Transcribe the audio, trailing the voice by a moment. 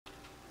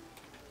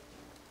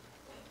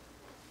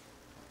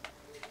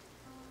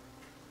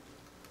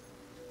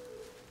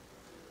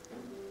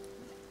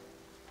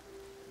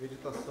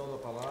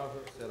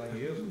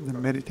The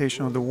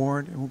meditation of the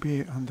word will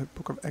be on the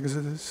book of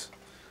Exodus,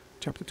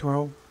 chapter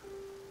 12.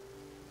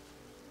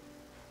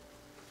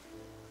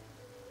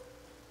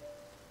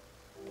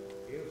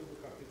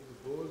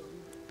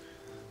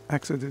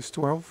 Exodus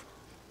 12.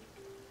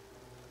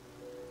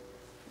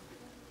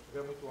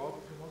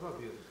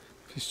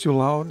 If it's too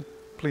loud,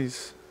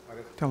 please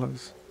tell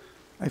us.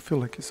 I feel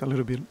like it's a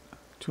little bit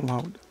too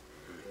loud.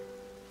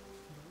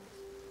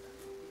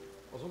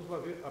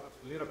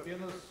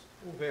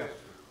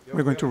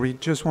 We're going to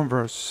read just one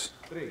verse,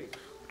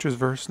 which is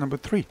verse number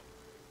 3.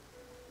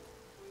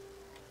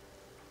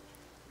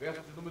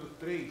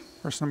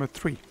 Verse number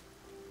 3.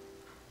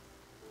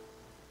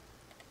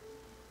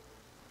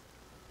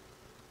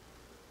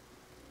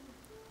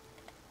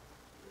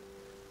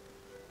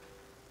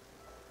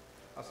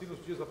 Assim nos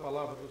diz a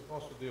palavra do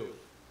nosso Deus.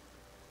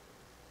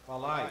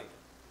 Falai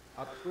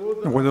a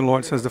And where the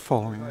Lord says the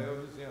following.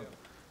 Israel, dizendo: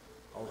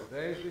 aos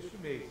 10 deste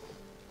mês,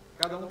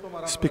 cada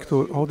tomará Speak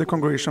to all the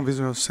congregation of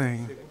Israel,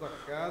 saying,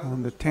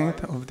 on the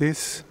 10th of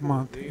this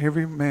month,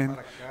 every man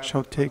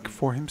shall take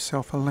for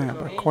himself a lamb,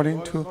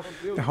 according to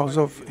the house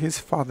of his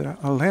father,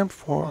 a lamb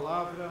for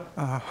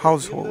a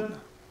household.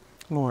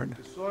 Lord,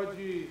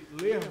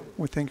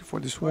 we thank you for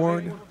this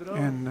word,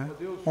 and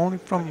only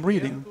from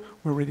reading,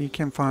 we really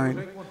can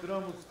find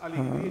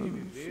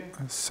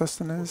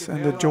sustenance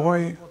and the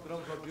joy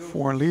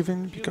for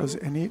living, because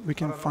in it we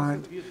can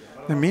find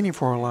the meaning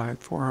for our life,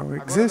 for our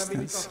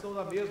existence.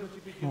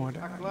 Lord,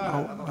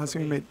 now, as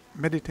we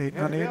meditate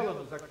on it,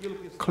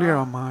 clear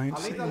our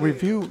minds,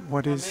 review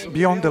what is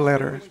beyond the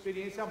letter.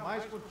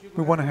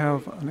 We want to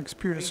have an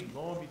experience,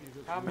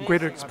 a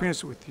greater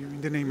experience with you,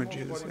 in the name of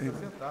Jesus.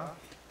 Amen.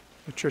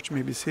 The church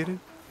may be seated.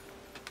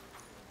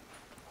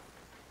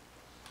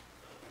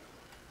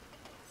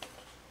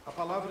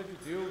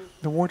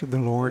 The word of the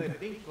Lord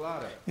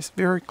is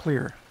very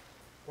clear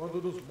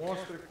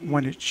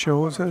when it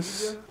shows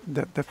us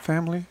that the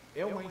family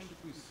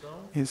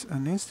is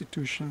an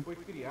institution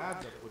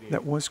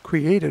that was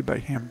created by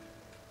Him.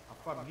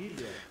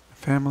 The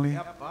family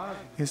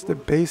is the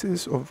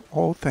basis of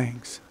all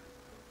things.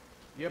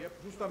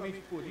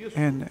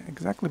 And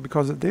exactly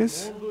because of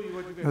this,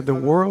 the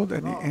world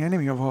and the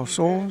enemy of our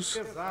souls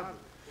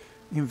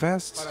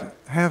invests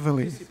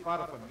heavily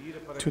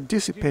to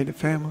dissipate the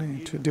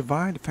family, to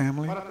divide the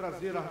family,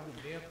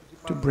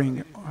 to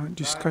bring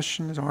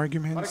discussions,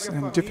 arguments,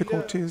 and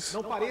difficulties,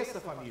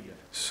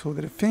 so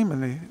that a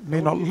family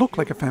may not look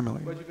like a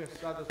family.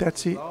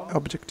 That's the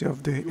objective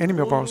of the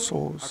enemy of our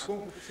souls,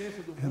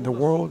 and the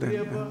world,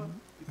 and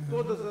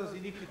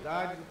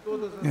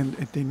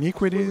the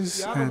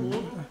iniquities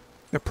and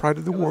the pride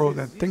of the world,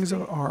 and things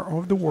that are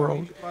of the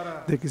world,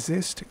 they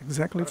exist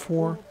exactly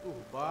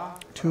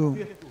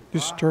to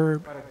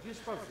disturb,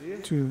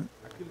 to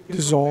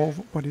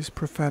dissolve what is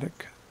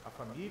prophetic.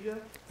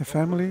 The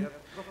family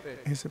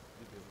is a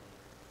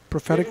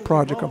prophetic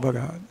project of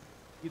God.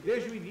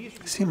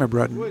 See, my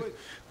brethren,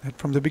 that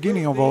from the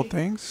beginning of all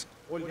things,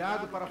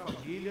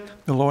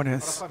 the Lord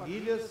has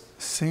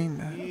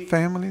seen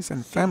families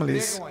and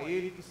families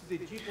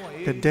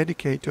that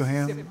dedicate to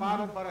Him,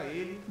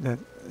 that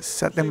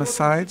set them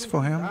aside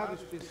for Him.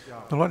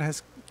 The Lord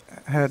has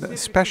had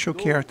special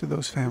care to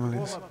those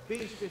families.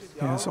 He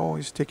has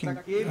always taken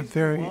a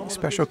very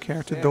special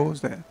care to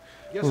those that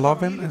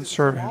love Him and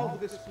serve Him.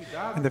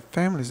 And the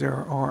families there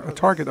are a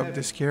target of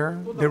this care.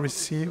 They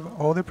receive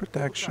all the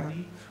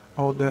protection,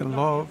 all the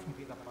love,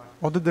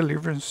 all the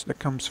deliverance that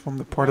comes from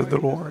the part of the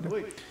Lord.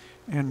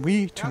 And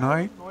we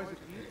tonight,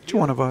 each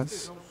one of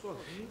us,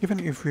 even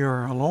if we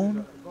are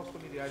alone,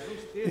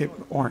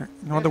 or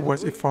in other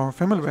words, if our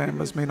family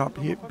members may not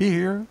be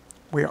here,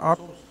 we are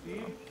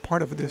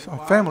part of this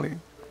family,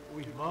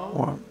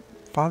 or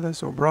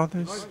fathers or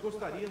brothers.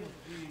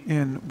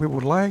 And we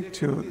would like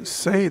to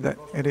say that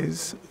it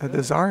is a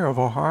desire of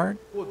our heart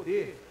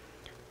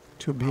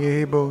to be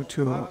able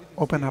to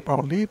open up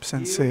our lips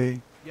and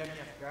say,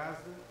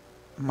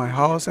 my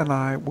house and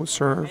I will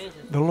serve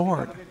the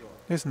Lord.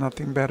 There's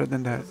nothing better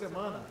than that.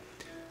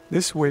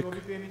 This week,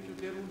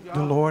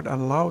 the Lord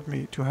allowed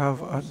me to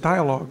have a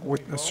dialogue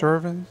with a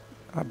servant,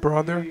 a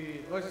brother,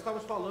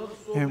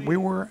 and we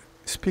were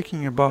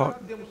speaking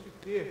about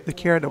the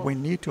care that we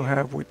need to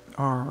have with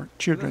our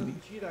children,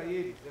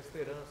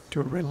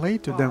 to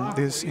relate to them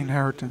this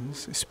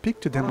inheritance, speak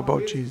to them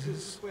about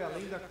Jesus,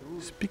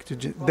 speak to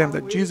them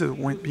that Jesus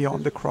went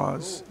beyond the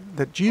cross,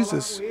 that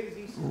Jesus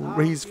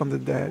raised from the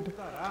dead,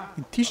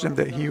 and teach them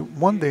that He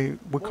one day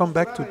will come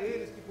back to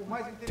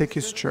take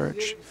His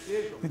church,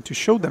 and to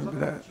show them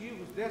that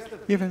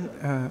even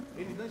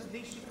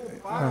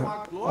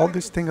all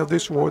these things of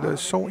this world are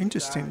so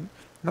interesting,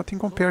 nothing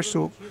compares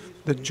to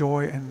the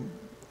joy and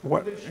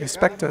what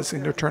expects us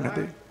in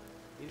eternity.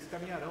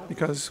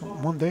 Because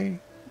one day,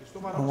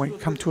 when we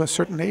come to a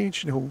certain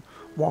age, they will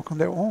walk on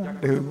their own,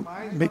 they will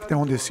make their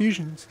own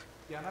decisions.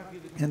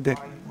 And the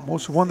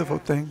most wonderful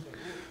thing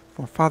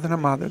for father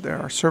and mother that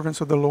are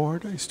servants of the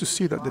Lord is to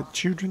see that the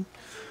children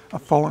are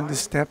following the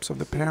steps of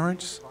the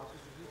parents,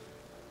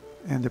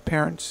 and the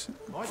parents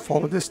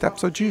follow the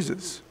steps of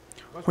Jesus.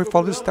 We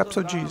follow the steps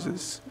of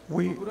Jesus.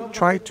 We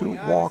try to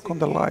walk on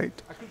the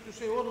light,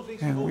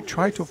 and we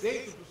try to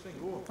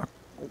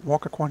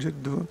walk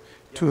according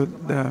to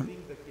the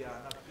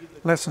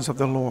lessons of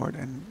the Lord.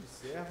 And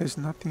there's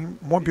nothing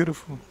more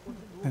beautiful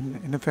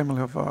than in the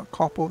family of a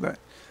couple that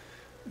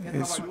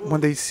is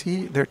when they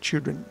see their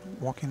children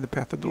walking the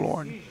path of the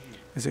Lord.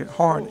 Is it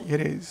hard?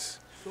 It is.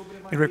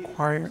 It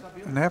requires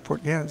an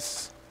effort,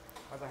 yes,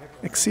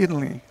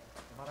 exceedingly.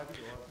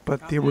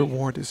 But the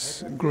reward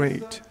is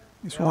great.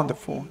 It's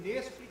wonderful.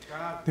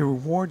 The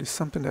reward is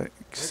something that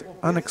is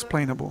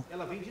unexplainable.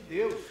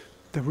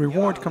 The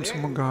reward comes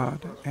from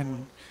God,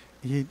 and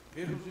He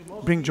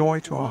brings joy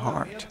to our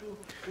heart.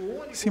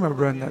 See, my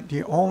brethren, that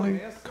the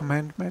only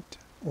commandment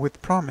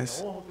with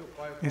promise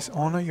is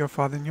honor your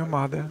father and your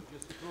mother,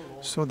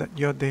 so that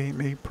your day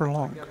may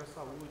prolong,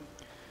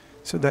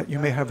 so that you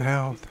may have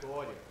health,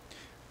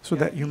 so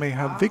that you may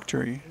have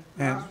victory.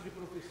 And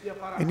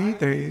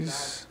there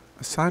is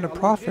a sign of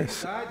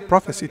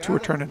prophecy to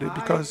eternity,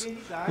 because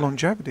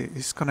longevity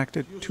is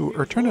connected to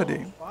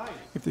eternity.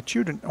 If the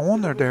children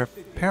honor their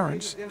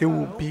parents, they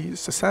will be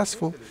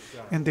successful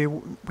and they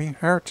will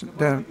inherit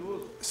the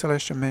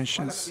celestial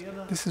mansions.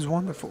 This is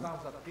wonderful.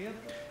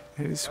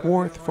 It is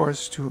worth for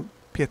us to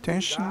pay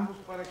attention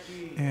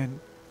and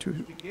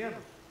to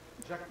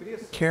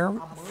care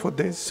for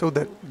this, so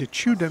that the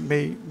children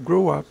may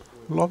grow up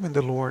loving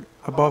the Lord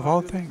above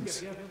all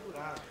things.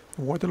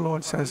 What the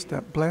Lord says,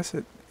 that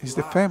blessed is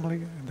the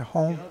family and the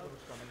home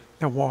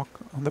that walk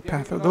on the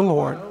path of the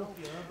Lord,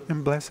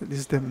 and blessed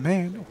is the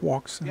man who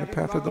walks in the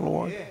path of the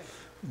Lord.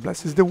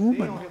 Blessed is the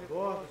woman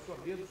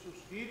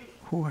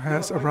who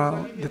has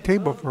around the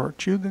table of her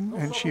children,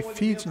 and she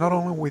feeds not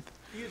only with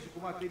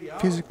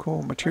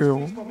physical,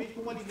 material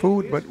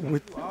food,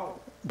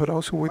 but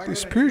also with the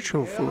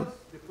spiritual food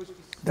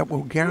that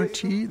will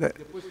guarantee that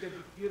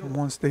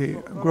once they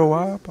grow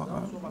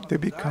up, they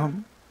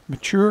become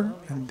mature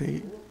and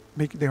they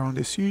make their own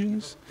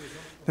decisions,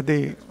 that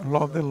they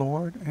love the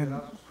Lord,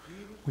 and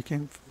we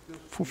can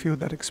fulfill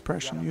that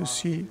expression. You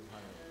see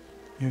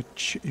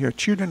your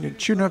children, the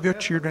children of your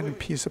children, and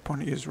peace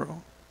upon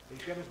Israel.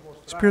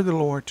 Spirit of the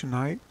Lord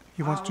tonight,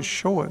 He wants to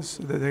show us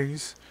that there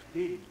is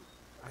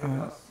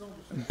a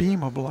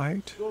beam of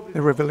light,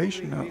 the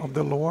revelation of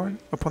the Lord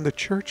upon the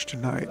church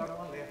tonight,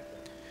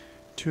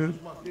 to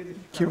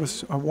give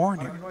us a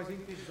warning,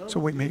 so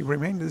we may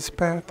remain in this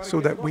path,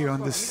 so that we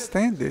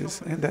understand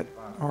this and that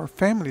our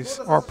families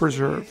are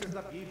preserved.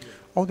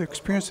 All the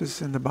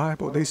experiences in the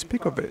Bible, they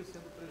speak of it.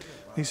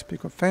 They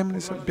speak of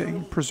families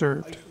being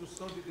preserved.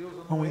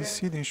 When we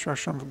see the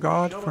instruction of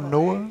God for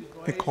Noah,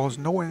 it calls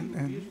Noah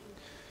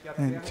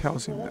and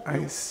tells him,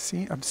 I've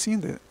seen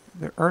that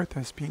the earth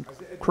has been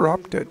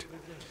corrupted,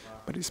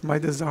 but it's my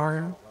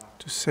desire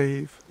to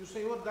save.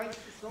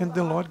 And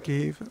the Lord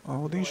gave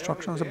all the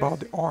instructions about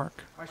the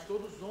ark.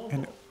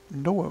 And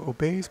Noah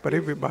obeys, but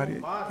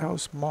everybody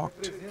else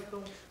mocked.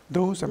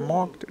 Those that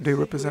mocked, they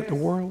represent the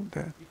world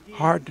that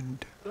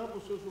hardened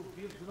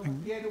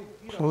and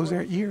closed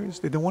their ears.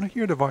 They don't want to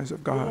hear the voice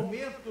of God.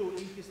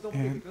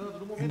 And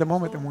in the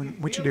moment in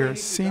which they are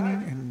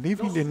sinning and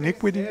living in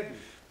iniquity,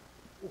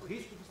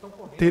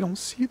 they don't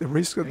see the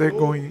risk that they're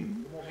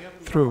going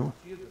through.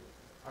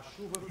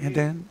 And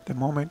then the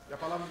moment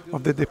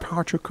of the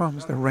departure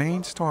comes, the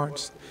rain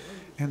starts,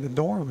 and the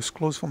door was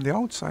closed from the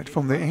outside,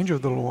 from the angel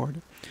of the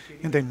Lord.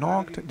 And they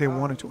knocked, they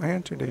wanted to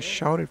enter, they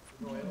shouted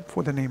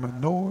for the name of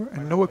Noah,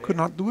 and Noah could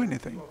not do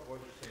anything.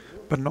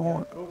 But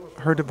Noah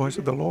heard the voice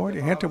of the Lord,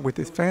 he entered with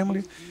his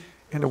family,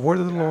 and the word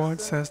of the Lord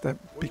says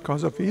that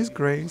because of His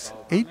grace,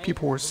 8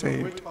 people were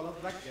saved.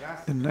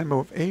 The number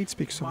of 8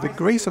 speaks of the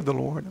grace of the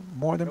Lord,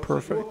 more than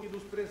perfect.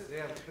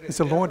 It's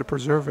the Lord that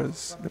preserves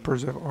us, that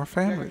preserves our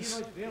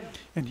families.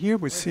 And here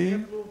we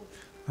see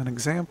an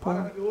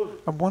example,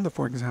 a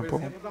wonderful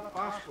example,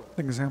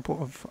 the example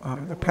of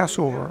the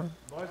Passover.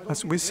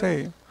 As we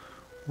say,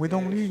 we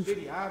don't live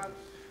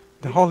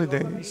the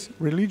holidays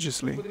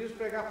religiously.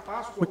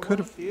 We could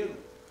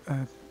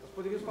have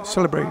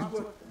celebrated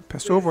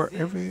Passover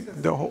every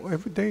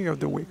day of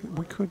the week.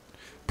 We could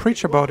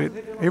preach about it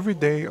every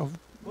day of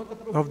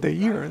the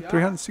year,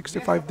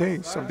 365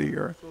 days of the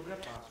year,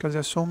 because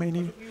there's so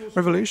many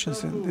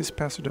revelations in this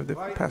passage of the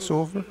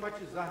Passover.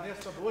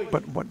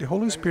 But what the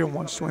Holy Spirit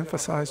wants to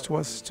emphasize to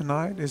us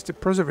tonight is the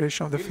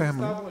preservation of the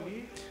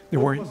family. They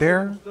weren't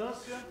there.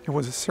 It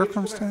was a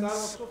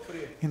circumstance,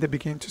 and they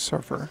began to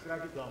suffer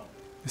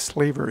the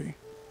slavery.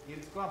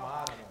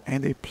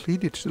 And they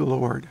pleaded to the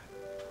Lord.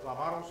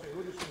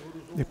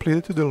 They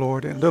pleaded to the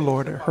Lord, and the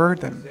Lord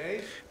heard them.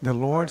 The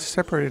Lord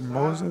separated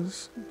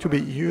Moses to be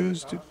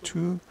used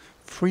to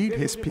free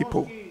His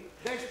people.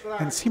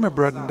 And see, my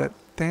brethren, that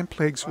 10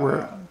 plagues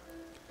were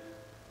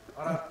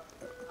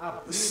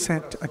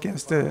sent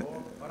against the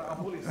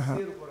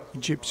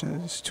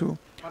Egyptians to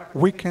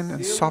weaken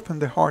and soften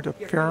the heart of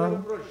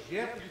Pharaoh,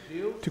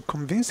 to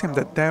convince him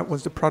that that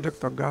was the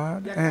product of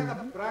God.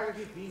 And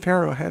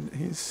Pharaoh had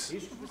his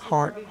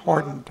heart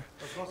hardened.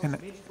 And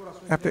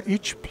after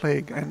each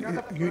plague,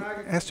 and it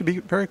has to be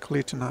very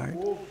clear tonight,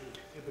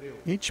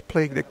 each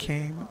plague that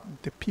came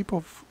the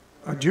people,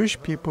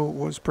 Jewish people,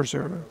 was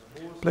preserved.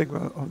 Plague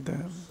of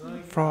the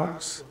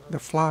frogs, the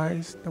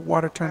flies, the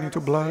water turning to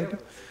blood,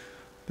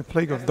 the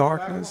plague of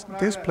darkness.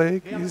 This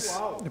plague is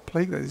a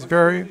plague that is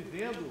very.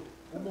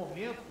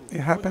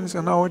 It happens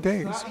in our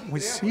days.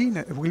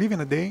 We live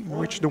in a day in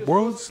which the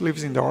world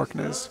lives in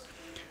darkness,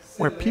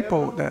 where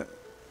people that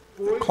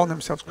call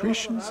themselves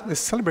Christians, they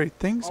celebrate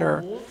things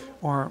that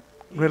are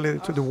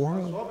related to the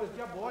world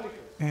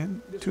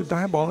and to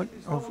diabolic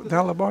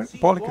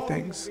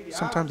things.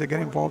 Sometimes they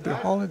get involved in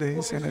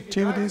holidays and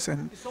activities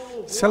and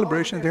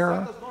celebration. They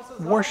are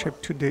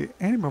worship to the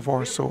enemy of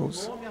our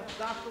souls.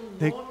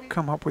 They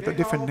come up with a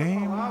different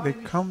name. They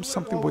come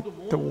something with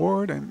the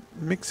word and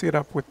mix it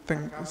up with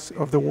things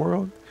of the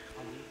world.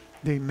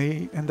 They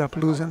may end up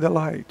losing the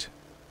light.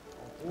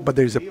 But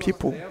there's a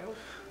people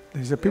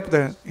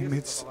that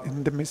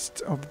in the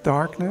midst of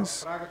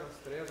darkness,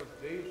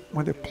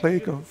 when the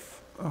plague of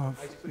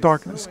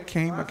darkness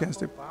came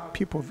against the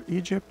people of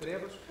Egypt,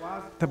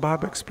 the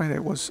Bible explained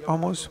it was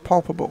almost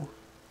palpable.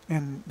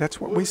 And that's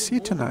what we see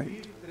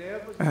tonight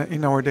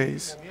in our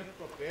days.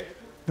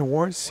 The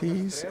world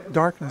sees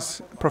darkness,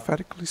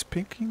 prophetically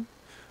speaking.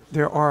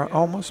 They are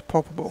almost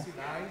palpable.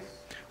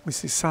 We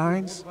see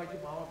signs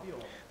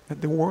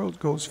that the world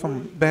goes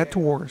from bad to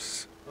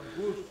worse.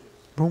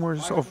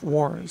 Rumors of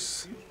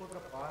wars,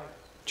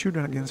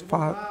 children against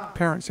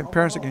parents and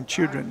parents against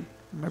children.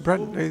 My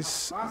brother, there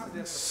is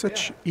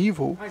such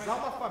evil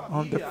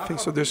on the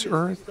face of this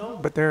earth,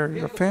 but there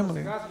is a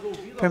family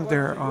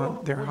there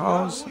on their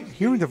house,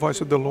 hearing the voice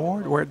of the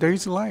Lord, where there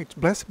is light.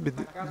 Blessed be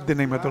the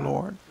name of the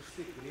Lord.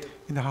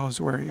 In the house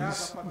where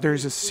there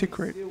is a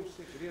secret,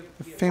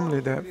 a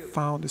family that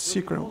found a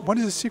secret. What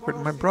is the secret?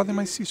 My brother and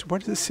my sister,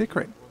 what is the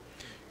secret?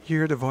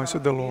 Hear the voice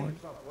of the Lord.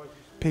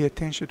 Pay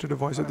attention to the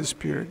voice of the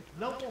Spirit,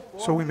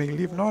 so we may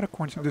live not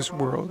according to this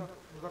world.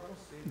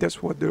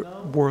 That's what the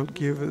world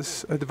gives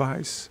us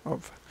advice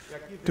of.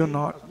 Do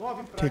not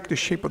take the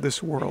shape of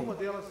this world.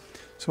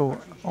 So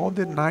all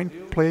the 9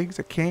 plagues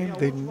that came,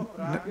 they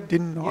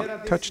did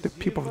not touch the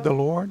people of the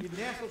Lord.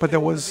 But there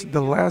was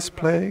the last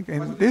plague,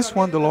 and this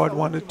one the Lord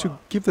wanted to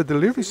give the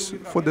deliverance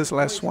for this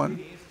last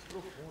one.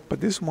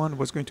 But this one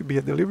was going to be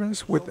a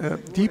deliverance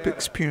with deep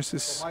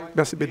experiences.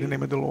 Blessed be the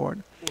name of the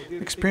Lord.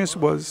 The experience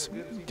was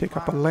take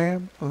up a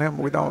lamb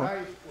without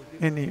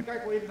any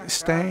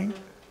stain,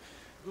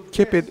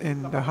 keep it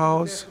in the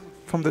house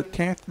from the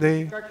 10th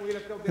day,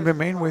 and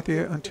remain with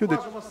it until the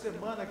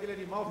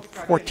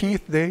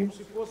 14th day.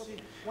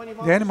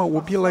 The animal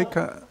will be like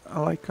a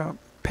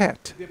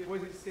pet,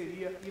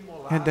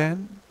 and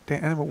then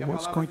the animal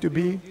was going to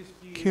be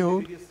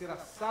killed,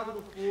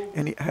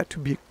 and it had to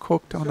be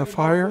cooked on a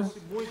fire.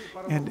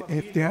 And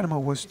if the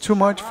animal was too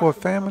much for a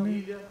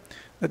family,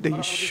 that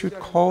they should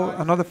call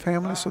another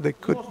family so they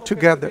could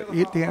together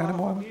eat the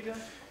animal.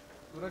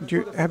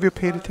 Have you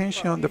paid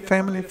attention on the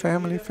family?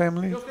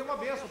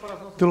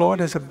 The Lord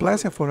has a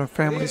blessing for our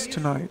families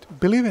tonight.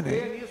 Believe in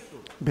it.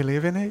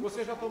 Believe in it.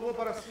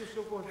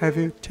 Have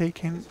you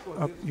taken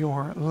up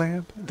your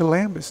lamb? The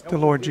lamb is the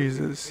Lord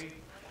Jesus,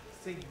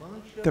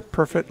 the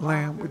perfect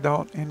lamb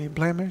without any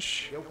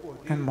blemish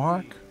and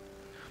mark,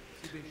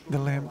 the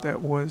lamb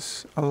that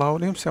was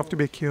allowed himself to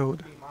be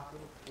killed,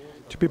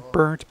 to be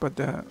burnt by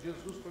the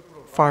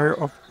fire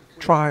of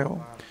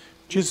trial.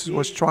 Jesus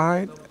was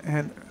tried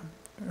and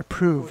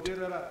approved.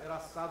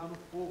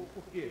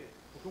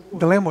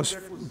 The lamb was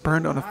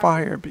burned on a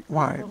fire.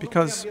 Why?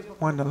 Because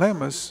when the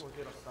lamb is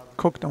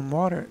cooked on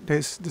water,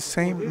 there's the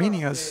same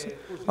meaning as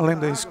a lamb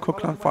that is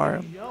cooked on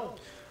fire.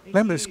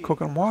 Lamb that is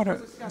cooked on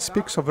water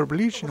speaks of a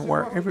religion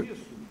where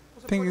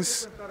everything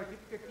is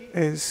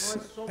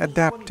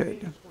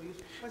adapted.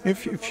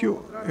 If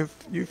you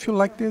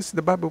like this,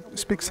 the Bible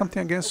speaks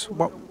something against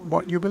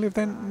what you believe,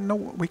 then no,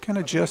 we can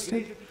adjust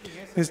it.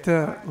 It's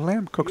the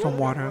lamb cooked on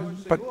water,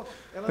 but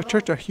the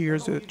church that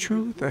hears the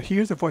truth, that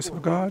hears the voice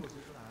of God,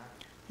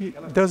 he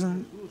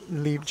doesn't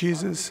leave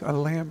Jesus a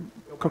lamb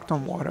cooked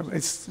on water.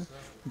 It's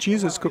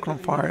Jesus cooked on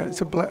fire.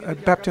 It's a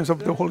baptism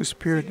of the Holy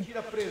Spirit.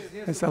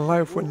 It's a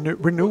life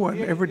renewal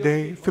every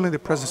day, feeling the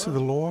presence of the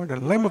Lord, the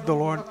Lamb of the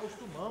Lord,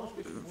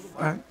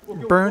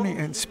 burning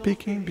and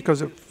speaking,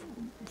 because the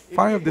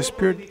fire of the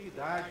Spirit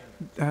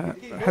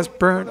has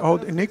burned all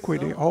the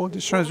iniquity, all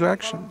the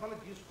transaction.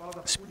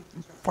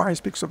 Fire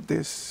speaks of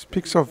this,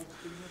 speaks of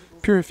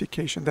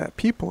purification, that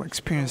people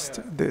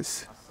experienced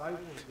this.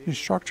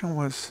 Instruction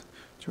was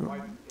to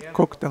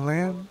cook the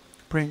lamb,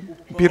 bring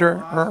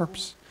bitter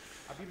herbs,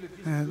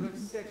 and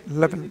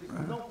leaven,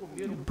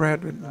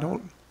 bread with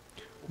no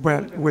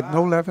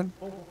leaven.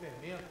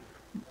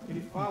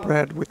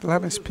 Bread with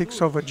leaven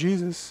speaks of a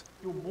Jesus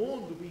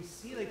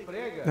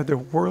that the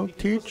world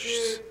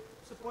teaches,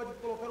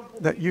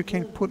 that you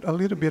can put a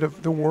little bit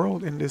of the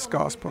world in this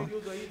gospel.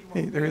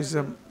 Hey, there is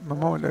a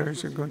moment, there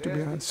is going to be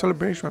a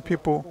celebration where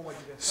people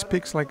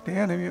speaks like the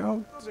enemy.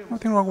 Oh,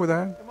 nothing wrong with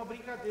that.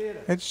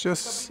 It's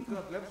just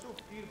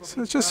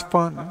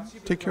fun.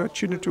 Take your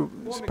children to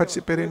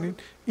participate in it,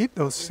 eat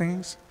those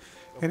things.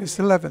 It is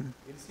 11.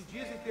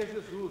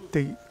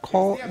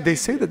 They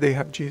say that they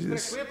have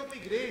Jesus.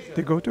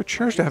 They go to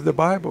church, they have the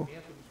Bible,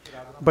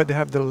 but they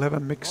have the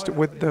leaven mixed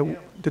with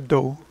the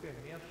dough.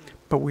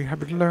 But we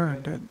have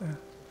learned that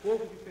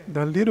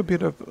the little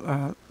bit of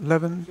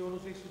leaven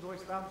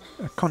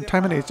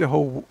contaminates the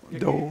whole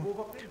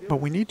dough. But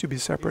we need to be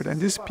separate.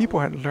 And these people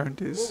had learned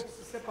this.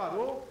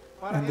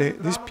 And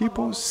these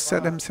people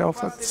set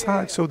themselves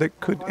aside so they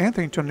could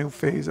enter into a new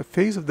phase, a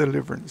phase of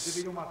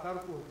deliverance.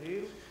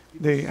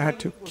 They had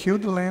to kill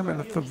the lamb, and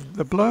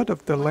the blood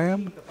of the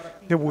lamb,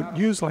 they would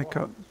use like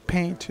a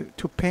paint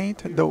to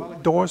paint the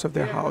doors of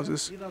their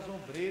houses.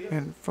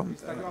 And from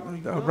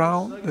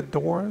around the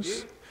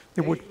doors,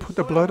 they would put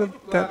the blood of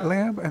that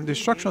lamb, and the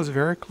instruction was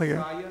very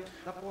clear.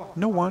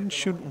 No one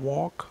should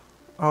walk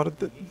out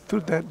of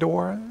through that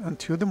door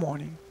until the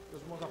morning.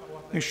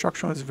 The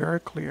instruction is very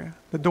clear.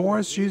 The door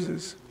is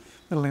Jesus.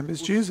 The lamb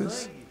is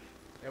Jesus.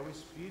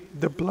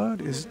 The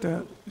blood is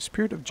the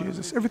Spirit of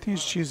Jesus. Everything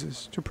is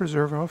Jesus to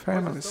preserve our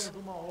families.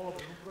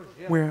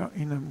 We're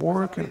in a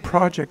work and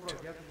project.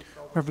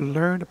 We have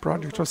learned a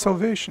project of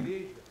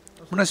salvation.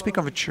 When I speak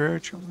of a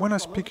church, when I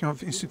speak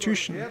of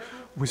institution,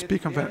 we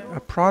speak of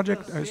a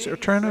project as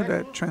eternal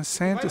that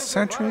transcends the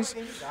centuries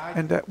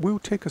and that will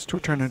take us to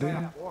eternity.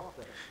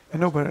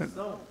 And nobody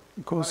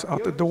goes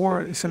out the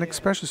door. It's an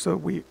expression so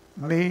we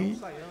may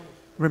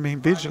remain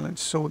vigilant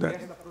so that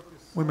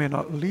we may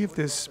not leave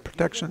this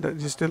protection that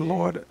is the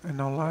Lord in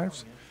our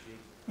lives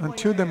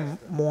until the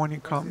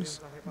morning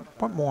comes.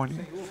 What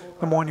morning?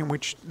 The morning in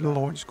which the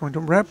Lord is going to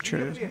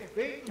rapture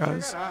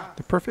us.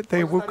 The perfect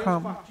day will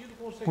come.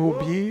 We will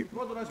be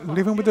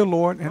living with the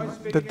Lord, and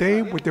the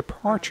day with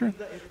departure,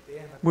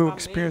 we will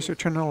experience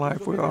eternal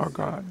life with our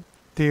God.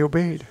 They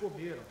obeyed.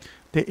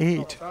 They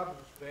ate.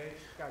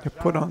 They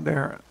put on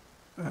their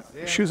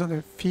shoes on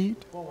their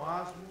feet,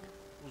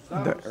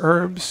 the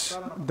herbs,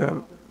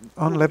 the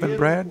unleavened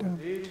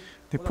bread.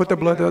 They put the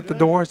blood at the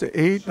doors. They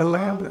ate the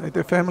lamb.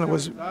 The family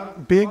was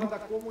big.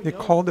 They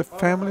called the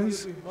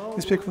families.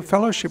 They speak of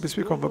fellowship. They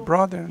speak of a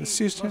brother and a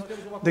sister.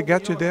 They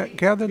get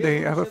together.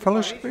 They have a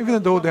fellowship.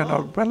 Even though they're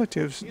not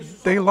relatives,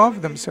 they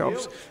love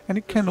themselves. And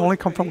it can only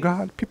come from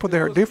God. People that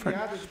are different.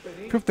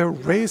 People that are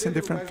raised in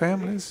different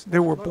families. They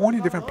were born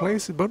in different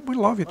places, but we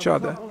love each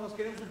other.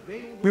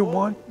 We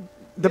want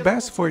the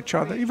best for each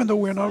other, even though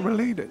we're not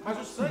related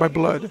by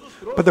blood.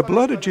 But the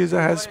blood of Jesus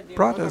has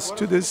brought us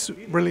to this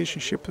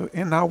relationship,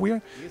 and now we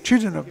are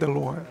children of the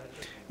Lord.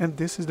 And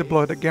this is the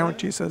blood that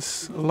guarantees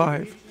us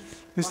life.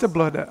 It's the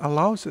blood that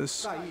allows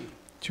us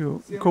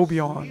to go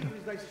beyond,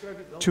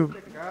 to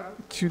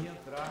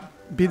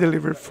be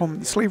delivered from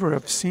the slavery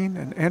of sin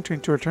and enter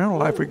into eternal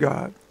life with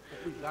God.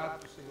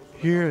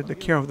 Here, the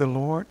care of the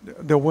Lord,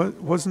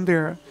 wasn't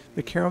there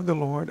the care of the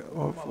Lord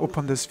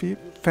upon this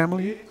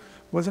family,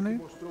 wasn't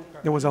it?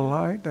 There was a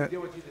light that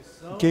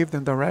gave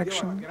them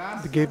direction,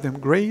 that gave them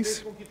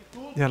grace,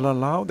 that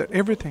allowed that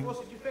everything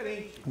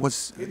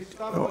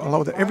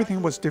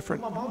was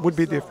different, would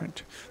be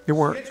different. They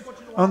were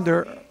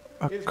under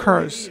a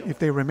curse. If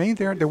they remained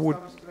there, they would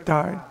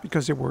die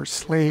because they were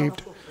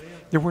enslaved.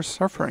 They were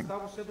suffering.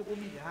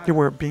 They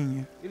were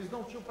being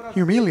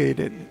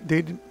humiliated.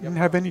 They didn't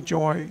have any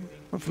joy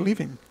of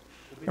living.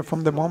 And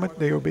from the moment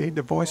they obeyed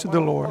the voice of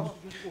the Lord,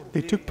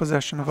 they took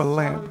possession of a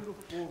lamb.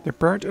 They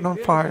burnt it on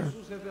fire.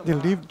 They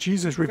lived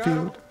Jesus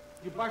revealed.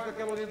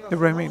 They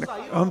remained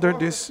under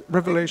this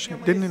revelation.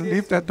 They didn't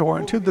leave that door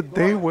until the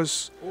day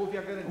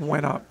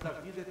went up.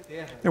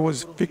 There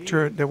was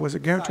victory. There was a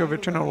guarantee of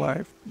eternal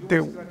life. They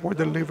were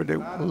delivered. They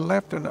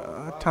left in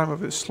a time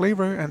of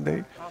slavery, and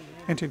they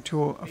entered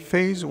into a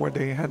phase where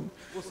they had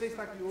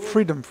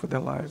freedom for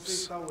their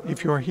lives.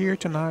 If you are here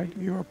tonight,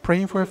 you are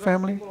praying for a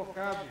family.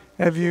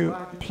 Have you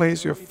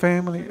placed your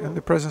family in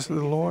the presence of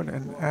the Lord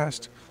and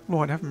asked,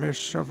 Lord, have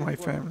mercy on my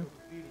family.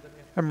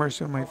 Have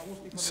mercy on my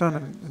son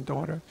and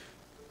daughter.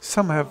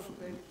 Some have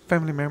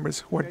family members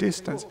who are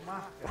distant,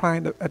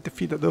 crying at the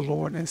feet of the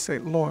Lord and say,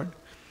 Lord,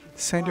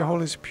 send your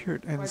Holy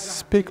Spirit and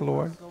speak,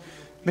 Lord.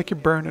 Make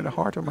it burn in the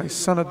heart of my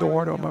son or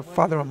daughter, or my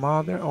father or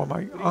mother, or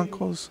my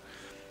uncles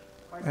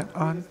and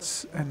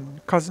aunts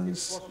and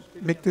cousins.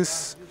 Make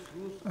this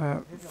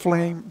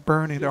flame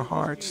burn in their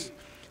hearts,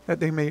 that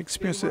they may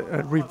experience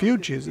a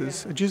revealed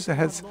Jesus, a Jesus that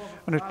has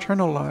an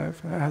eternal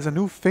life, has a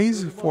new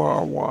phase for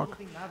our walk.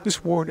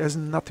 This world has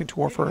nothing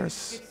to offer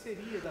us.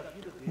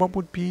 What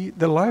would be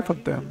the life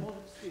of them?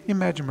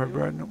 Imagine, my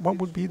brethren, what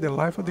would be the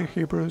life of the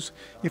Hebrews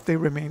if they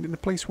remained in the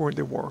place where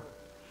they were?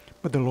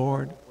 But the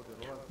Lord,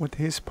 with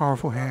His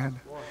powerful hand,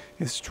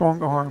 His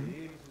strong arm,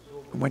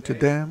 went to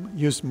them,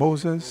 used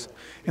Moses,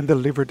 and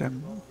delivered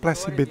them.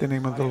 Blessed be the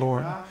name of the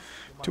Lord,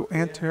 to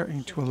enter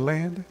into a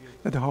land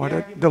that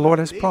the Lord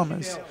has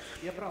promised,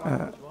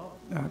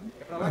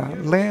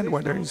 land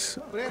where there is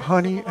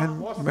honey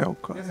and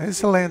milk.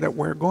 It's a land that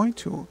we're going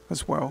to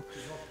as well,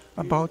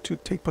 about to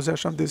take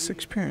possession of this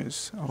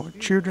experience. Our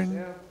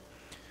children,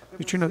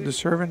 the children of the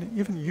servant,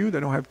 even you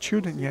that don't have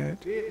children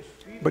yet,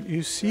 but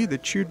you see the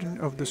children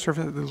of the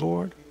servant of the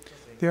Lord,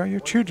 they are your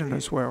children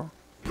as well.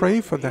 Pray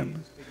for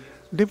them.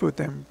 Live with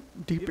them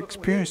deep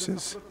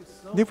experiences.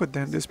 Live with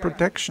them this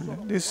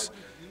protection, this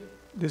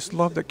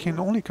love that can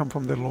only come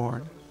from the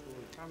Lord.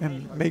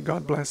 And may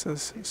God bless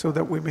us so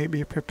that we may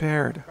be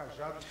prepared,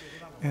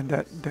 and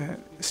that the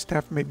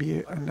staff may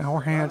be in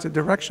our hands, the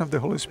direction of the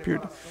Holy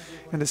Spirit,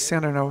 and the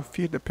sand on our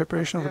feet, the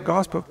preparation of the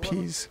gospel of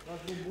peace.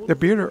 The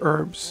bitter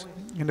herbs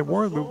in the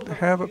world will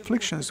have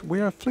afflictions.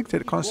 We are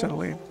afflicted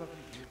constantly.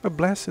 But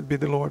blessed be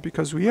the Lord,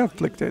 because we are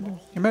afflicted.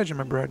 Imagine,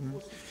 my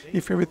brethren,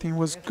 if everything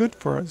was good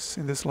for us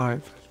in this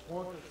life,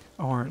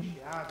 our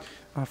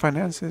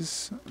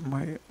finances,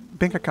 my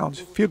bank accounts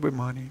filled with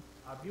money,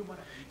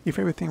 if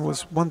everything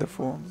was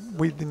wonderful,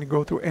 we didn't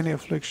go through any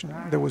affliction,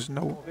 there was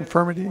no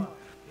infirmity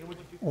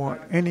or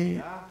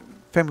any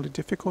family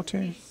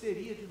difficulty,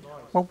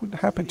 what would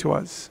happen to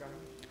us?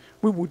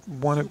 We would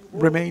want to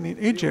remain in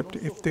Egypt.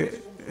 If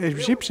the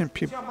Egyptian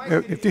people,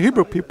 if the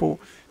Hebrew people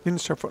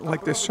didn't suffer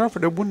like they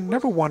suffered, they would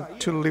never want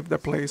to leave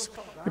that place.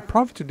 The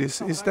problem to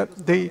this is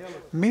that they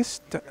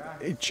missed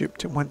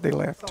Egypt when they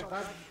left.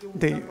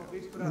 They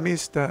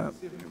missed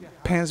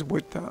pans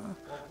with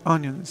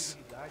onions,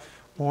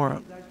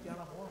 or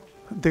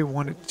they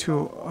wanted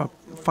to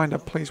find a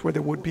place where they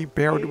would be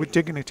buried with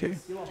dignity.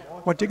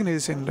 What dignity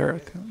is in the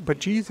earth? But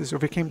Jesus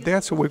overcame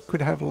that so we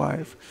could have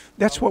life.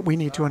 That's what we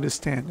need to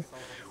understand.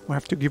 We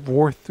have to give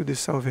worth to this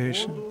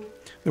salvation.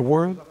 The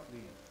world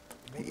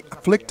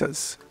afflicts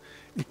us.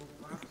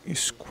 It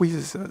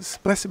squeezes us.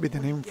 Blessed be the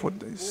name for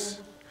this.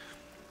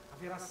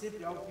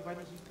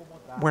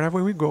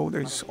 Wherever we go,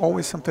 there's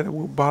always something that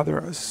will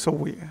bother us, so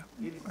we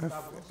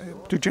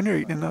have to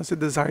generate in us a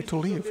desire to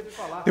leave.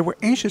 They were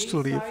anxious to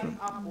leave.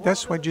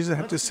 That's why Jesus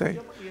had to say,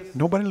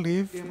 nobody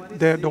leave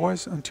their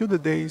doors until the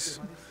days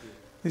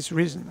is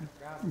risen.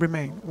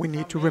 Remain. We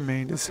need to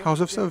remain. This house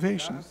of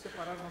salvation.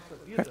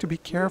 We have to be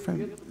careful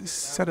and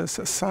set us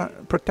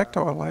aside, protect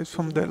our lives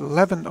from the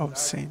leaven of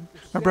sin.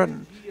 My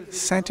brethren,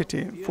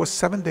 sanctity, for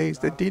 7 days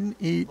they didn't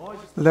eat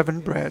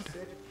leavened bread.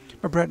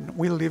 My brethren,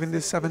 we live in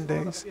these 7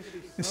 days.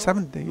 The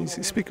 7 days,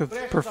 speak of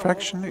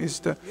perfection, is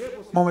the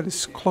moment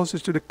is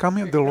closest to the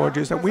coming of the Lord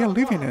Jesus that we are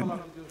living in.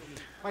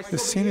 The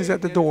sin is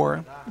at the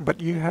door,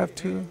 but you have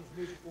to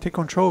take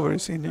control of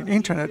it. In the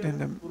internet, in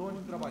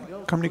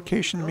the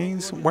communication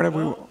means,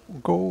 wherever we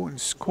go, in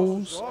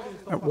schools,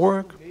 at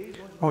work,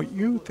 our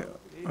youth,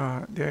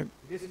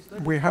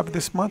 we have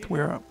this month, we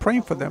are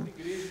praying for them.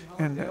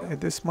 And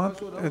this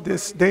month,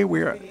 this day,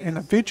 we are in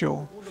a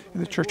vigil in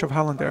the Church of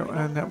Hollander,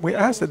 and we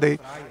ask that they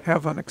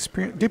have an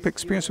deep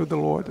experience with the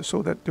Lord,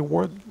 so that the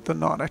world does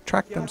not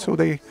attract them, so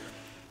they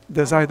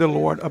desire the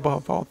Lord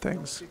above all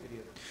things.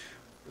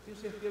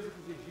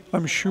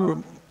 I'm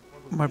sure,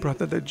 my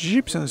brother, the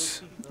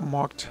Egyptians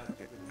mocked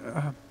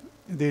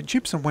the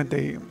Egyptians when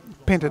they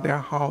painted their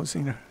house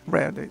in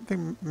red. They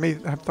may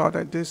have thought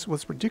that this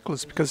was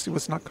ridiculous because it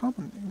was not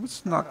common. It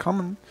was not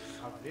common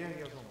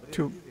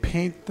to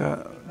paint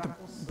the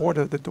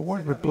border of the door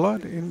with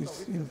blood,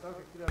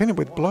 painted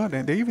with blood,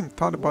 and they even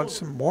thought about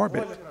some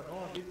morbid.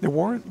 The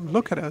world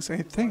look at us and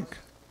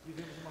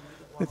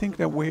they think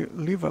that we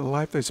live a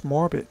life that's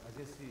morbid.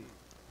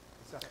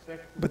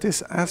 But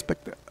this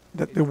aspect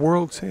that the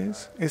world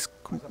says is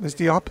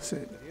the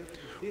opposite.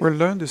 We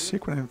learn the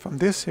secret, and from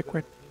this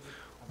secret,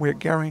 we're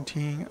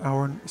guaranteeing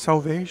our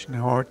salvation,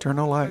 our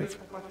eternal life.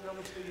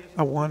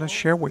 I want to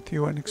share with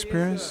you an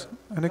experience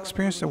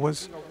that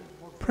was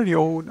pretty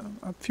old.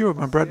 A few of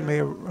my brethren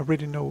may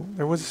already know.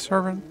 There was a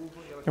servant.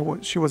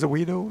 She was a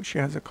widow. She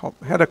had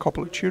a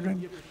couple of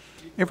children.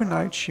 Every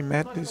night she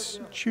met these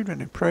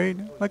children and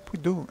prayed like we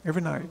do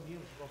every night.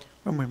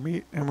 When we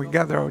meet and we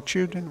gather our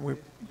children, we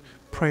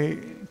pray,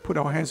 put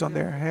our hands on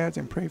their heads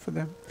and pray for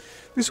them.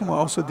 This woman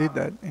also did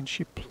that, and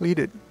she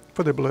pleaded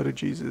for the blood of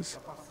Jesus.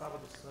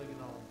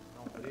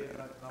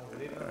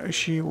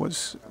 She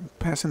was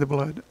passing the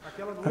blood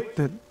at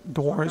the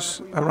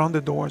doors, around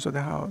the doors of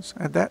the house.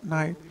 And that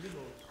night,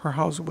 her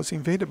house was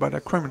invaded by a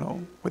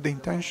criminal with the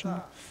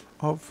intention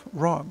of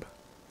rob.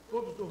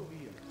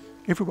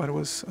 Everybody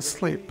was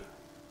asleep.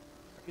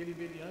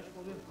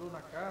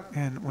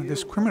 And when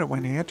this criminal,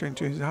 when he entered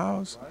into his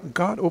house,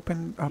 God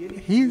opened up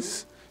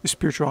his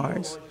spiritual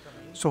eyes.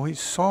 So he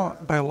saw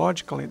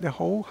biologically the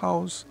whole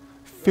house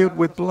filled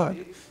with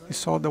blood. He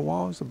saw the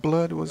walls, the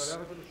blood was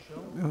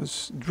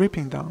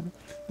dripping down.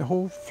 The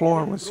whole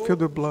floor was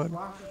filled with blood.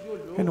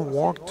 And he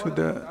walked to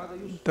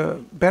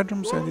the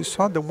bedrooms, and he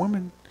saw the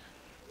woman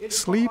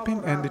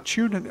sleeping and the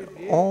children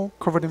all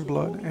covered in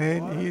blood.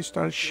 And he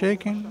started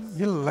shaking.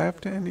 He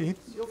left, and he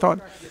thought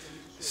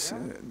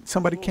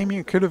somebody came in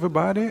and killed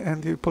everybody,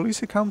 and the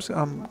police comes,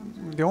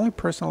 the only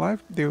person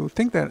alive, they will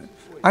think that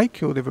I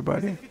killed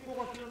everybody.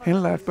 He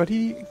left, but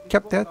he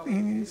kept that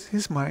in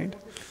his mind.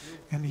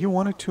 And he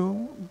wanted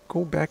to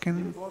go back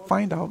and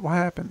find out what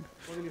happened.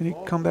 And he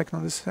come back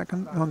on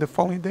the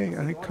following day,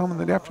 and he come in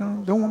the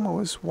afternoon. The woman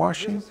was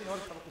washing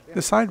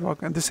the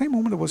sidewalk, and the same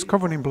woman was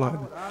covered in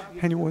blood.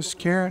 And he was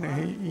scared,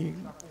 and he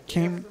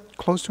came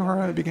close to her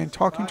and began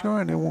talking to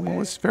her, and the woman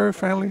was very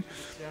friendly,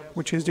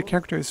 which is the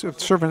character of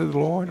servant of the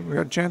Lord. We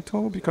are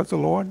gentle because the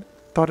Lord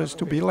taught us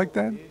to be like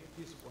that.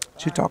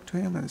 She talked to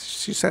him, and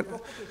she said,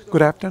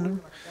 "Good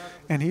afternoon."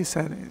 And he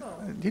said,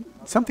 "Did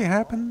something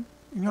happen?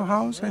 in your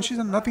house? And she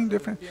said, nothing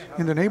different.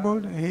 In the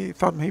neighborhood, he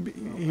thought maybe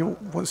he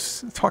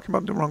was talking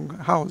about the wrong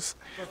house.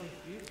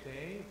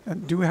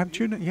 And do you have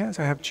children? Yes,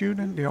 I have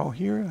children. They're all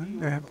here.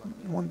 They have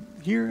one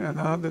here and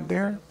another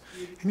there.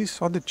 And he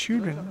saw the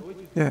children.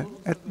 Yeah,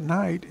 at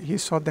night, he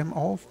saw them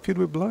all filled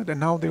with blood, and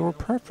now they were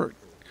perfect.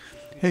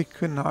 He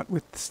could not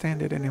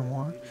withstand it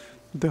anymore.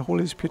 The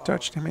Holy Spirit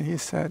touched him, and he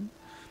said,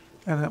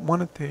 and I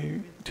wanted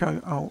to tell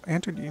you, I'll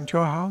enter into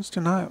your house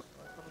tonight.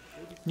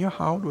 Your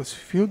house was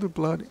filled with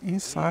blood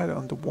inside,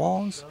 on the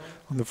walls,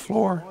 on the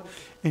floor,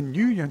 and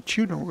you, your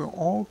children, were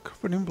all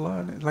covered in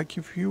blood, like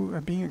if you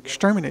were being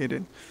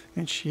exterminated.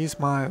 And she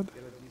smiled,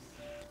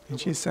 and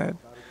she said,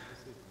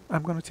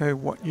 I'm going to tell you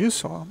what you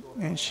saw.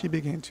 And she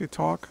began to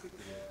talk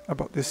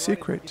about the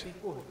secret.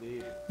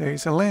 There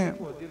is a lamb.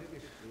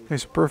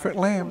 There's a perfect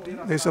lamb.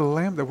 There's a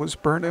lamb that was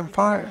burned in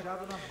fire.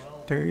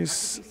 There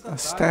is a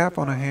staff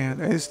on her hand.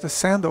 There is the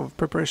sandal of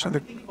preparation,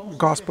 the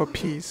gospel of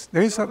peace.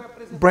 There is a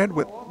bread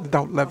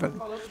without leaven.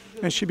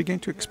 And she began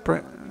to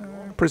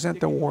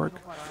present the work.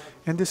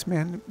 And this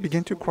man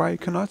began to cry. He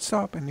could not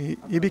stop. And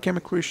he became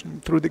a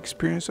Christian through the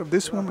experience of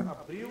this woman.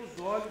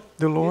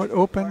 The Lord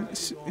opened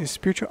his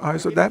spiritual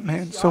eyes of that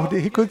man so that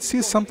he could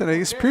see something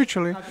that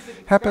spiritually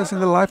happens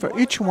in the life of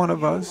each one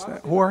of us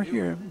who are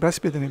here.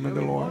 Blessed be the name of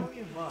the Lord.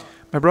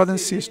 My brother and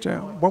sister,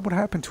 what would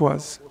happen to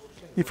us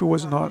if it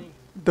was not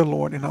the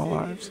Lord in our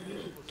lives?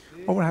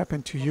 What would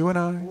happen to you and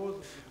I,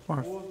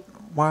 our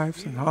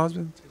wives and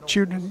husbands,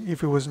 children,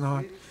 if it was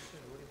not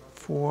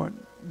for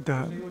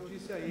the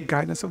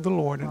guidance of the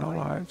Lord in our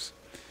lives?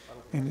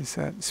 And he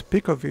said,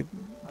 speak of it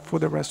for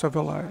the rest of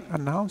your life.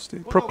 Announce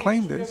it.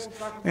 Proclaim this.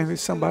 And if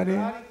somebody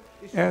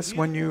asks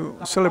when you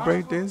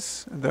celebrate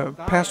this, the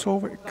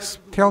Passover,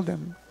 tell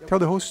them. Tell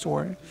the whole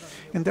story.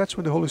 And that's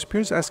what the Holy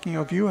Spirit is asking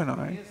of you and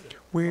I.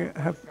 We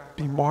have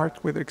been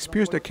marked with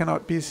experience that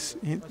cannot be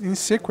in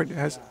secret. You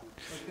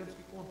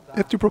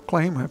have to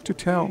proclaim, you have to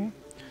tell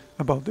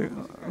about the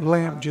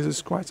Lamb,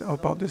 Jesus Christ,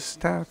 about this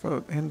staff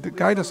and the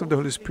guidance of the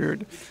Holy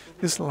Spirit,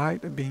 this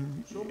light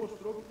beaming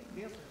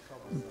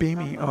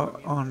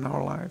on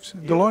our lives.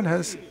 The Lord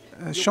has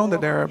shown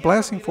that they are a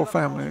blessing for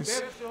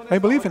families. I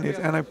believe in it,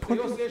 and I put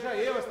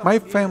my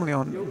family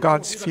on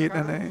God's feet,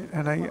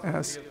 and I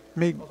ask,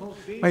 may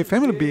my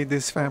family be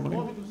this family.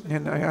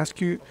 And I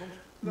ask you,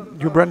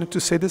 your brethren, to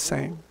say the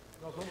same.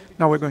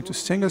 Now we're going to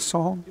sing a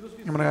song.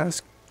 I'm going to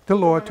ask the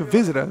Lord to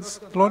visit us.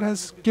 The Lord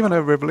has given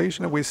a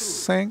revelation that we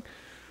sang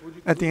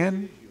at the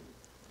end.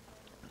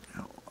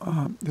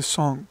 The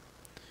song,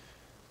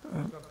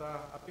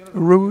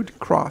 Rude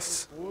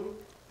Cross.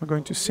 We're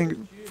going to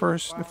sing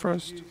first, the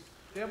first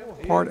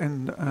part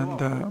and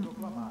the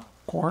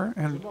choir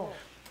and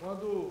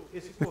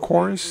the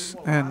chorus.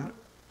 And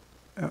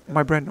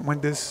my brethren,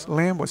 when this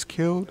lamb was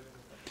killed,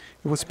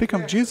 it was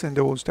speaking of Jesus in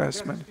the Old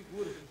Testament.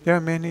 There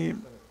are many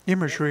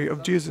imagery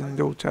of Jesus in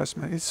the Old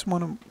Testament. It's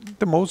one of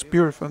the most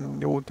beautiful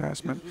in the Old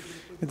Testament.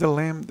 It's the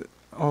lamb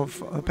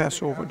of the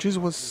Passover. Jesus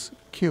was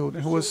killed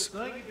and he was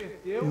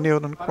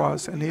nailed on the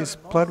cross, and his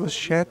blood was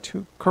shed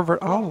to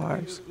cover our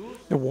lives.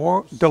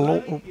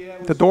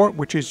 The door,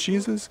 which is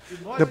Jesus,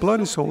 the blood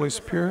is Holy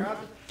Spirit,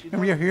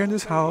 and we are here in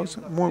this house.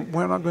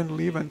 We're not going to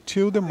leave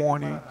until the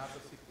morning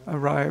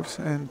arrives,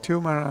 until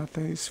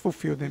Maranatha is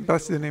fulfilled. And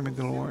bless the name of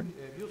the Lord.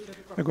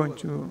 We're going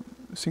to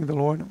sing the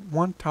Lord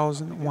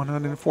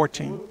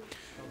 1114.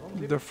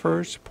 The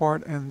first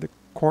part and the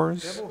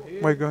chorus,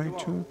 we're going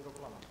to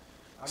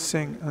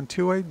sing,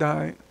 Until I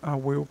Die, I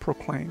Will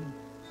Proclaim.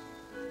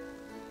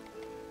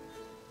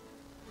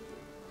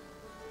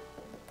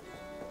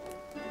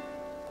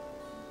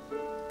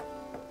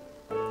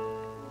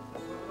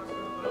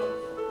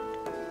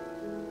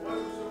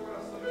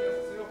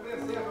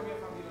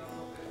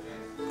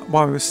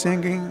 While we're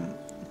singing,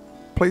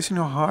 place in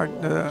your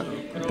heart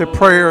the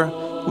prayer,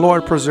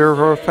 Lord, preserve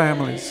our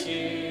families.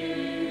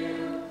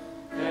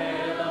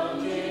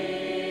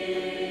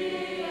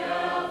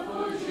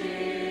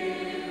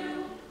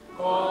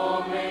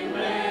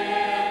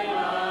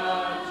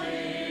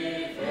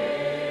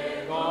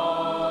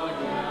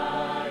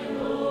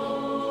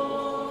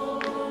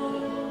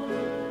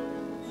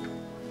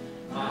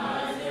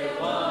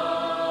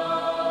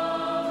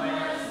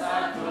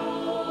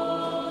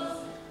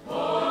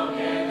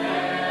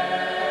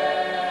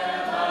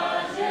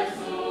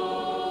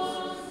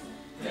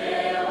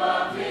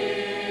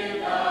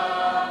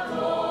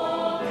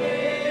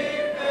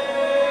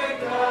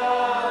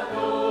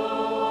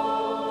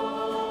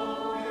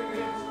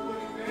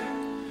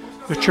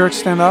 The church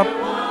stand up.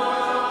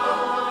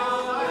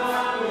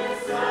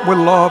 We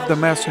love the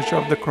message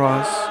of the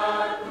cross.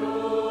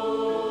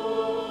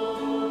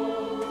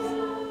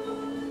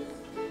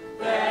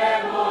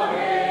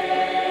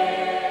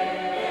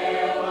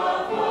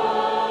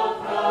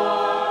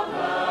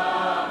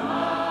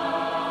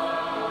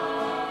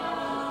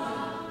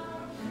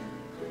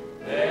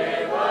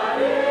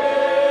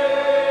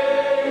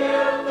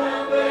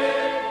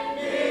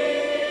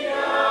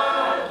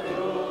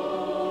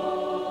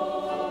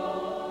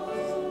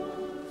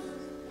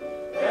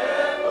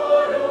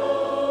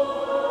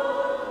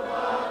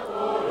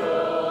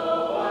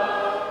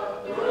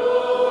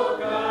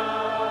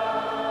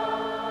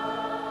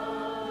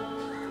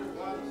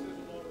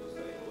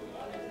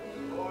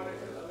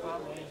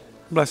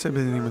 Blessed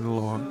be the name of the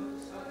Lord.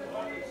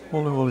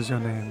 Holy, holy is your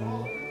name,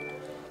 Lord.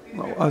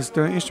 Well, as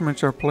the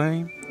instruments are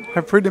playing,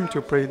 have freedom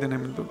to pray to the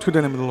name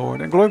of the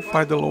Lord and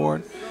glorify the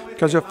Lord,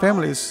 because your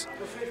family is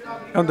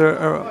under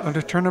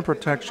eternal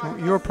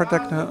protection. You are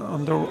protected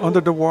under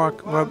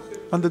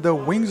the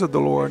wings of the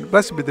Lord.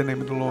 Blessed be the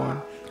name of the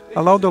Lord.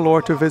 Allow the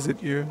Lord to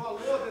visit you.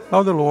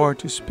 Allow the Lord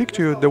to speak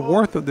to you the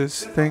worth of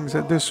these things,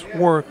 this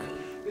work,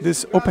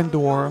 this open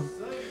door,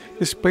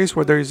 this place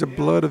where there is the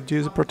blood of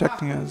Jesus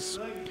protecting us,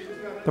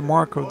 the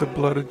mark of the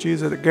blood of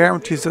Jesus that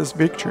guarantees us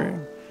victory.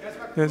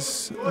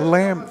 This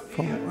lamb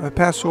from the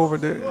Passover,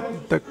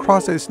 the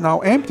cross is now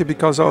empty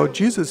because our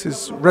Jesus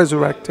is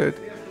resurrected.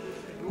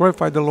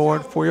 Glorify the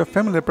Lord for your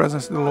family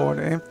presence in the Lord.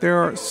 And if there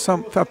are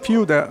a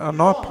few that are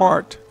not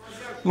part,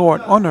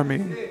 Lord, honor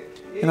me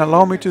and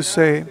allow me to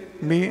say,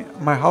 me,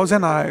 my house,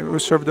 and I will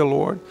serve the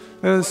Lord.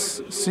 Let us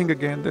sing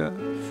again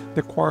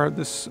the choir of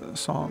this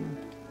song,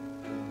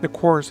 the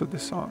chorus of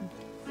this song.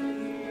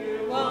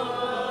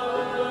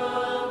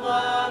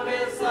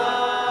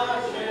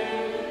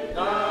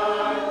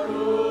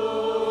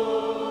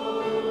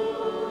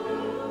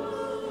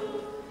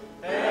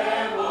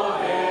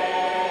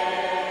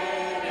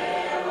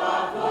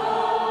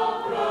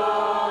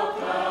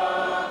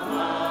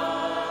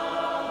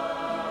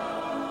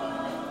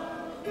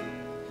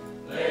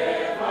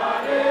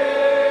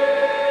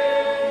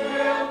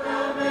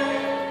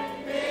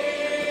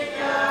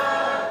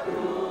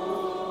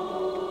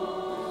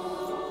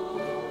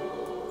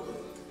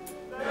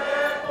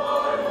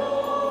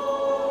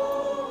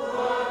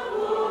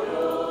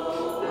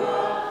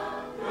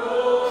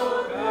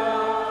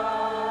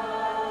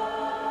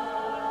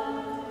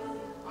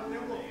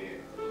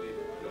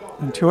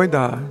 Until I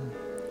die,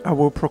 I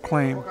will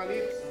proclaim.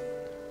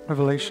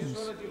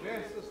 Revelations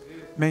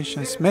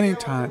mentions many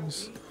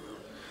times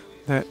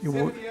that you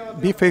will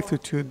be faithful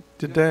to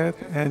the death,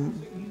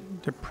 and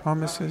the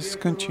promises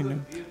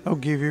continue. I'll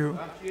give you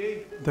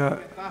the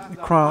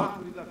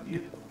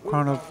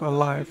crown of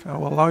life. I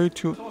will allow you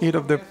to eat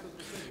of the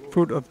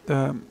fruit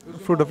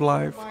of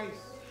life.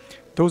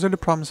 Those are the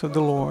promises of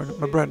the Lord,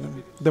 my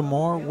brethren. The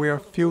more we are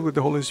filled with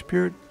the Holy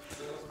Spirit,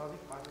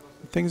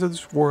 things of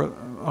this world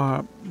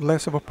are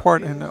less of a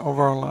part of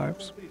our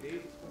lives.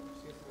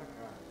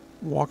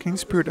 Walk in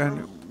spirit,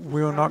 and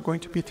we are not going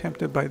to be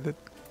tempted by the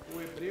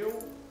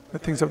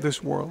things of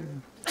this world.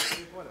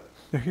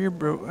 The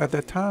Hebrew at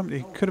that time,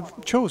 they could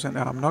have chosen,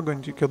 I'm not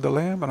going to kill the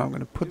lamb, but I'm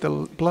going to put the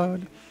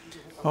blood.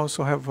 I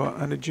also have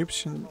an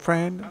Egyptian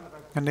friend,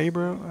 a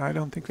neighbor. I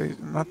don't think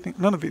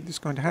none of it is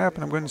going to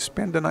happen. I'm going to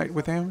spend the night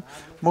with him.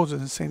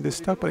 Moses is saying this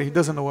stuff, but he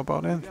doesn't know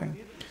about anything.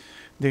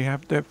 They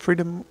have the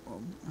freedom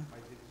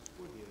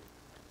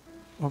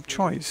of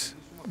choice,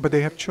 but they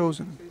have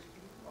chosen.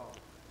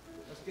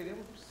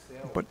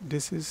 But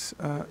this is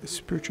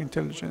spiritual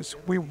intelligence.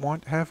 We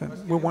want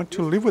heaven. We want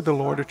to live with the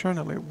Lord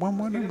eternally. We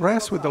want to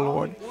rest with the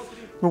Lord.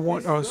 We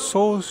want our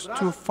souls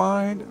to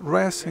find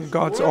rest in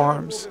God's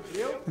arms.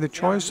 And the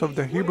choice of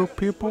the Hebrew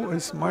people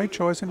is my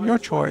choice and your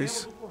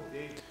choice.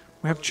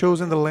 We have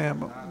chosen the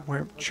Lamb. We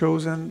have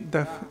chosen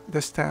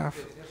the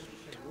staff.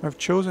 We have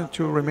chosen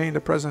to remain in the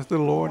presence of the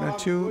Lord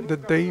until the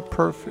day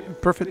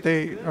perfect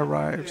day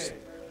arrives.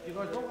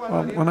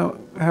 When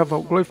I have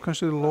a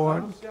glorification to the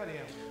Lord,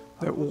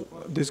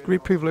 this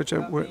great privilege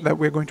that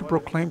we're going to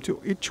proclaim to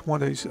each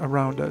one that is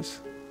around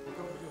us.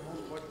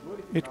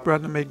 Each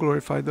brother may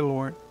glorify the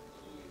Lord.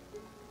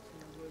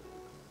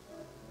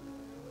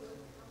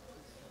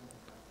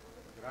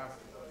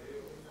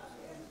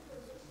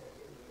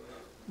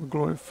 We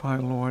glorify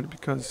Lord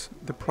because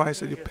the price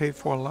that you paid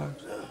for our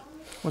lives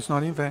was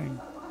not in vain.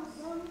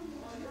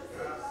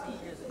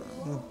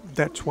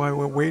 That's why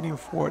we're waiting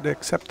for the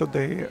acceptable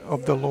day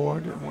of the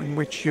Lord, in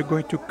which you're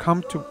going to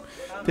come to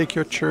take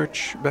your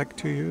church back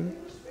to you.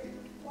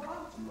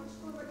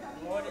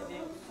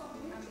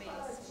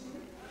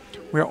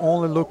 We are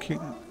only looking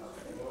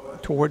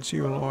towards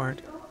you,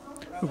 Lord.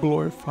 We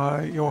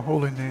glorify your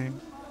holy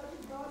name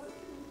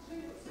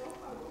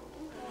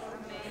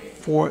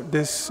for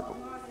this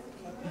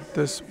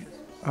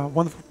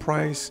wonderful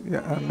price,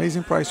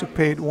 amazing price you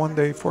paid one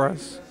day for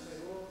us.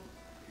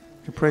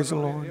 We praise the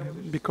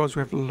Lord because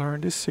we have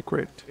learned this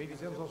secret.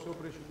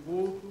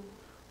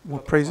 We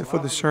praise you for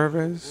the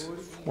service,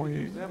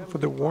 for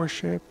the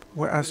worship.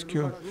 We ask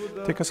you,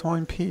 take us home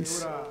in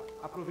peace.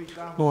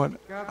 Lord,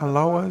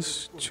 allow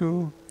us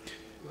to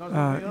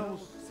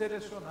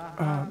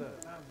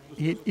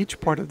eat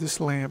each part of this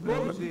lamb,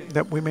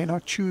 that we may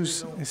not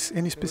choose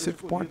any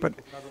specific part, but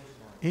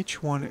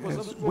each one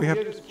is, we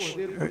have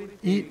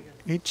eat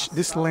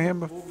this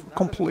lamb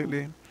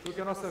completely,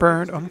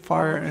 burned on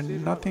fire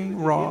and nothing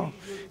raw,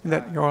 and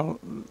that your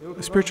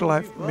spiritual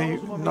life may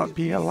not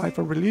be a life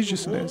of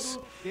religiousness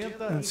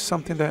and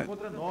something that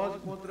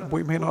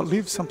we may not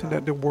live, something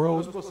that the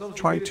world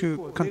try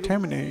to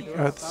contaminate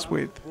us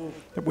with,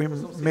 that we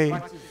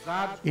may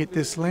eat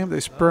this lamb that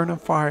is burned on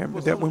fire,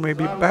 that we may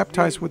be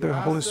baptized with the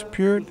Holy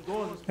Spirit,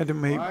 and it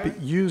may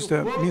use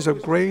the means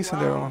of grace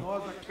and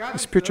the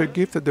spiritual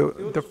gift,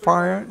 the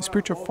fire,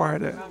 spiritual fire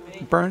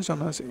that burns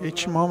on us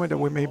each moment, that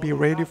we may be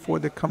ready for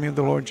the coming of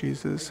the Lord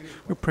Jesus.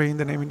 We pray in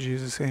the name of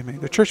Jesus. Amen.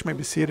 The church may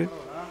be seated.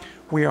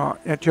 We are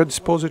at your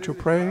disposal to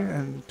pray,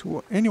 and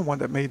to anyone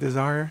that may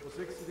desire.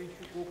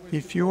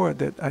 If you are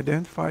that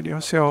identified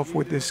yourself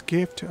with this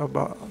gift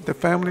about the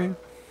family,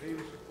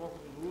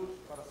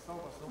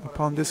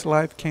 upon this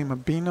life came a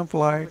beam of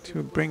light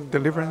to bring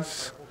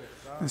deliverance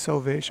and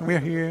salvation. We are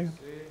here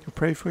to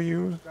pray for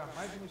you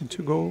and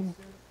to go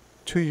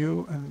to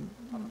you and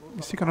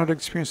seek another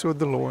experience with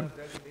the Lord.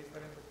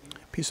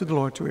 Peace of the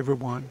Lord to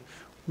everyone.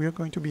 We are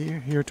going to be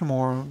here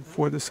tomorrow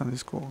for the Sunday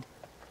school.